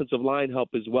some offensive line help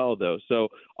as well, though. So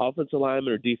offensive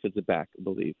lineman or defensive back, I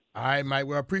believe. All right, Mike.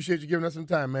 Well, I appreciate you giving us some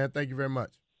time, man. Thank you very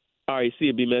much. All right, see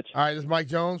you, B. Mitch. All right, this is Mike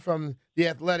Jones from The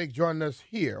Athletic joining us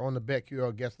here on the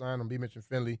BetQL guest line on B. Mitch and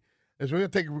Finley. As we're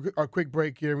going to take a quick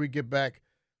break here, we get back,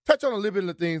 touch on a little bit of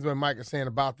the things that Mike is saying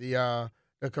about the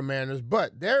Commanders.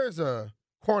 But there is a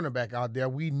cornerback out there.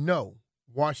 We know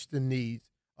Washington needs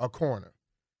a corner.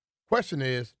 Question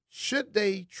is, should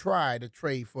they try to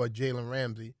trade for Jalen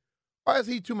Ramsey, or is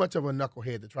he too much of a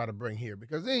knucklehead to try to bring here?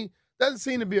 Because he doesn't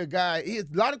seem to be a guy, he has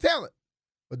a lot of talent,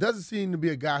 but doesn't seem to be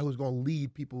a guy who's going to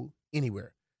lead people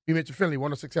anywhere. B. Mitchell Finley,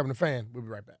 106.7 The Fan. We'll be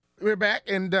right back. We're back,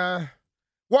 and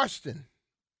Washington.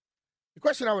 The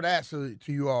question I would ask to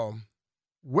you all,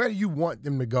 where do you want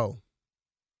them to go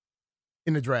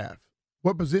in the draft?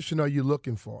 What position are you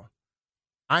looking for?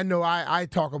 I know I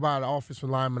talk about offensive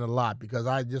linemen a lot because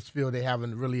I just feel they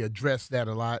haven't really addressed that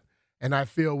a lot. And I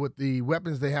feel with the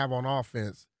weapons they have on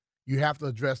offense, you have to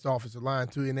address the offensive line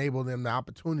to enable them the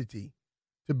opportunity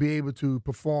to be able to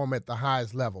perform at the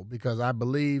highest level. Because I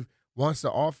believe once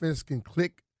the offense can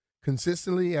click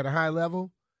consistently at a high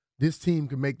level, this team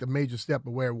can make the major step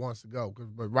of where it wants to go.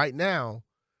 But right now,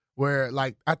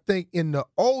 I think in the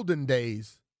olden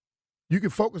days, you can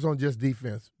focus on just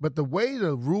defense. But the way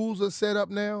the rules are set up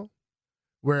now,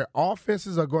 where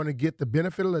offenses are going to get the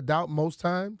benefit of the doubt most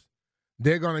times,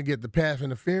 they're going to get the pass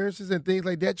interferences and things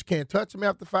like that. You can't touch them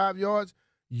after 5 yards.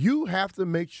 You have to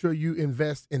make sure you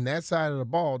invest in that side of the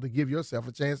ball to give yourself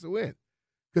a chance to win.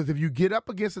 Because if you get up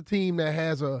against a team that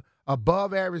has a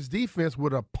above-average defense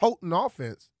with a potent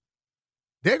offense,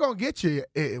 they're going to get you.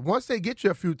 Once they get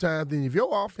you a few times, then if your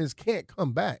offense can't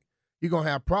come back, you're going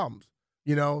to have problems.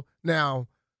 Now,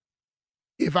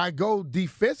 if I go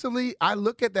defensively, I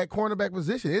look at that cornerback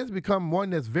position. It has become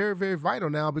one that's very, very vital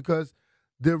now because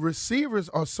the receivers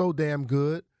are so damn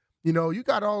good. You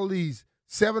got all these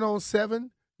 7-on-7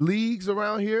 leagues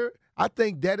around here. I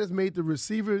think that has made the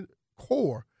receiver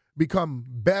core become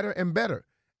better and better.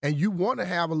 And you want to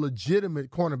have a legitimate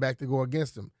cornerback to go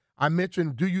against them. I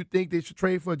mentioned, do you think they should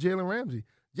trade for Jalen Ramsey?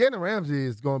 Jalen Ramsey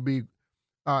is going to be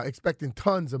expecting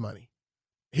tons of money.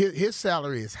 His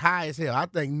salary is high as hell. I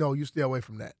think, no, you stay away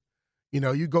from that.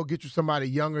 You go get you somebody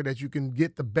younger that you can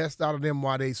get the best out of them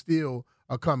while they still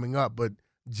are coming up. But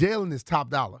Jalen is top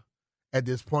dollar at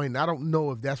this point. And I don't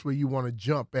know if that's where you want to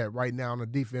jump at right now on the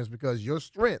defense because your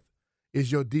strength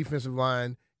is your defensive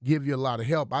line, give you a lot of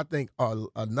help. I think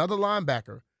another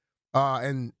linebacker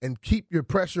and keep your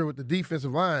pressure with the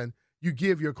defensive line, you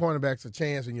give your cornerbacks a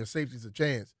chance and your safeties a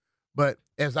chance. But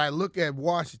as I look at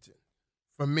Washington,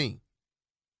 for me,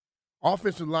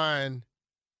 offensive line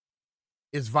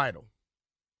is vital.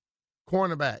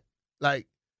 Cornerback,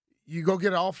 you go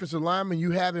get an offensive lineman,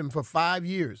 you have him for 5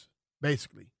 years,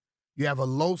 basically. You have a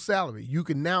low salary. You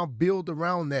can now build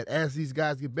around that as these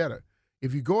guys get better.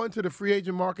 If you go into the free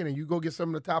agent market and you go get some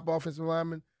of the top offensive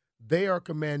linemen, they are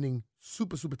commanding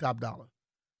super, super top dollar.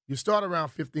 You start around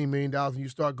 $15 million and you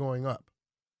start going up.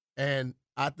 And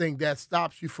I think that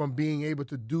stops you from being able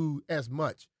to do as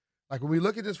much. Like when we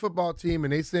look at this football team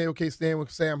and they say, okay, stand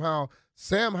with Sam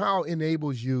Howell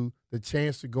enables you the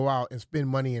chance to go out and spend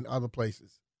money in other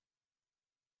places.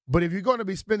 But if you're going to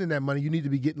be spending that money, you need to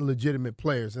be getting legitimate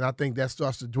players. And I think that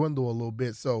starts to dwindle a little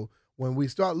bit. So when we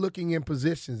start looking in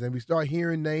positions and we start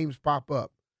hearing names pop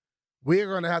up, we're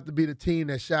going to have to be the team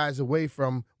that shies away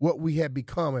from what we had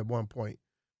become at one point.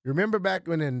 You remember back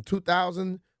when in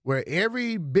 2000, where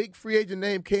every big free agent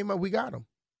name came up, we got them.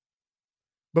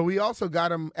 But we also got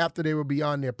them after they were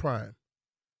beyond their prime.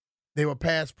 They were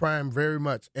past prime very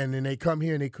much, and then they come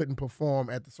here and they couldn't perform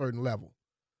at a certain level.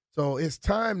 So it's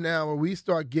time now where we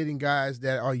start getting guys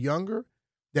that are younger,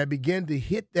 that begin to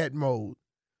hit that mode,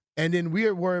 and then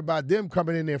we're worried about them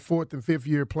coming in their fourth and fifth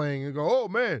year playing and go, oh,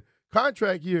 man,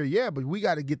 contract year, yeah, but we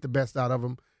got to get the best out of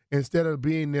them instead of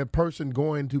being the person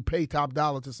going to pay top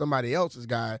dollar to somebody else's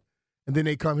guy, and then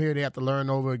they come here and they have to learn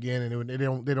over again, and they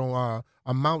don't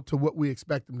amount to what we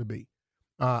expect them to be.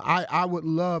 I would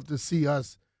love to see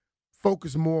us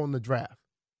focus more on the draft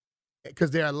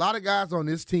because there are a lot of guys on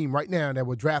this team right now that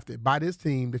were drafted by this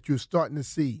team that you're starting to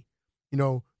see,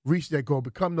 reach that goal,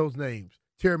 become those names.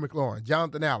 Terry McLaurin,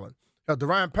 Jonathan Allen.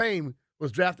 Deron Payne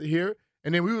was drafted here,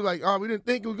 and then we were like, oh, we didn't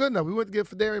think it was good enough. We went to get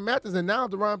Fedarian Mathis, and now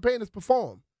Deron Payne has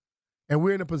performed. And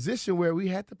we're in a position where we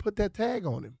had to put that tag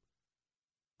on him.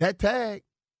 That tag,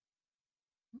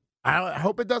 I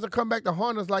hope it doesn't come back to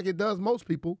haunt us like it does most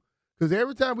people, because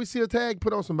every time we see a tag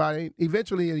put on somebody,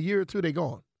 eventually in a year or two, they're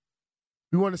gone.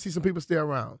 We want to see some people stay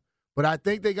around. But I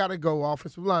think they got to go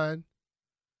offensive line.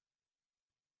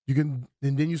 And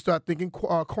then you start thinking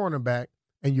cornerback,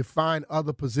 and you find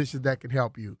other positions that can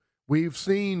help you. We've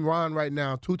seen Ron right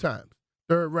now 2 times.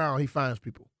 Third round, he finds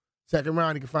people. Second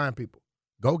round, he can find people.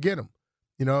 Go get them.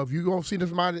 If you're going to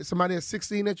see somebody at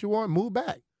 16 that you want, move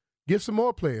back. Get some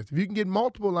more players. If you can get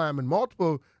multiple linemen,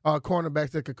 multiple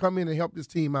cornerbacks that could come in and help this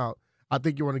team out, I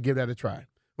think you want to give that a try. I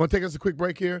want to take us a quick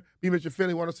break here. Be Mitchell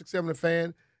Finley, 106.7 The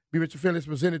Fan. Be Mitchell Finley is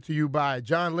presented to you by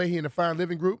John Leahy and the Fine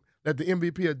Living Group, that the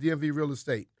MVP of DMV Real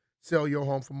Estate. Sell your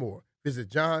home for more. Visit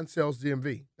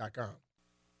johnsellsdmv.com.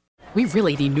 We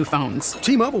really need new phones.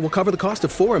 T-Mobile will cover the cost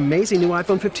of 4 amazing new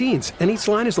iPhone 15s, and each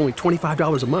line is only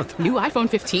 $25 a month. New iPhone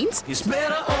 15s? It's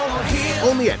better over here.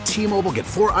 Only at T-Mobile, get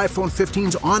 4 iPhone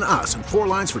 15s on us and 4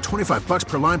 lines for $25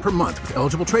 per line per month with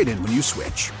eligible trade-in when you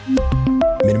switch.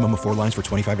 Minimum of 4 lines for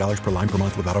 $25 per line per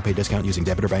month with autopay discount using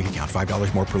debit or bank account.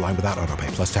 $5 more per line without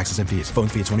autopay, plus taxes and fees. Phone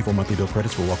fee at 24 monthly bill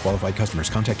credits for well-qualified customers.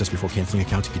 Contact us before canceling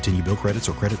account to continue bill credits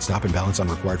or credit stop and balance on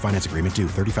required finance agreement due.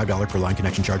 $35 per line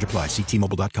connection charge applies. See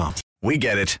T-Mobile.com. We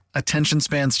get it. Attention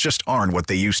spans just aren't what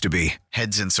they used to be.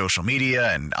 Heads in social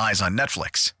media and eyes on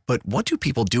Netflix. But what do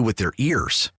people do with their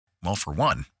ears? Well, for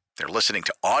one, they're listening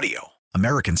to audio.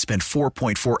 Americans spend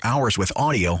 4.4 hours with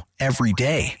audio every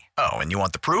day. Oh, and you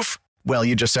want the proof? Well,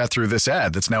 you just sat through this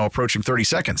ad that's now approaching 30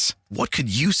 seconds. What could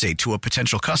you say to a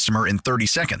potential customer in 30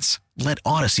 seconds? Let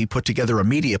Odyssey put together a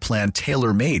media plan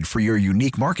tailor-made for your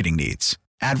unique marketing needs.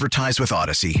 Advertise with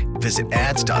Odyssey. Visit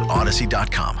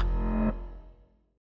ads.odyssey.com.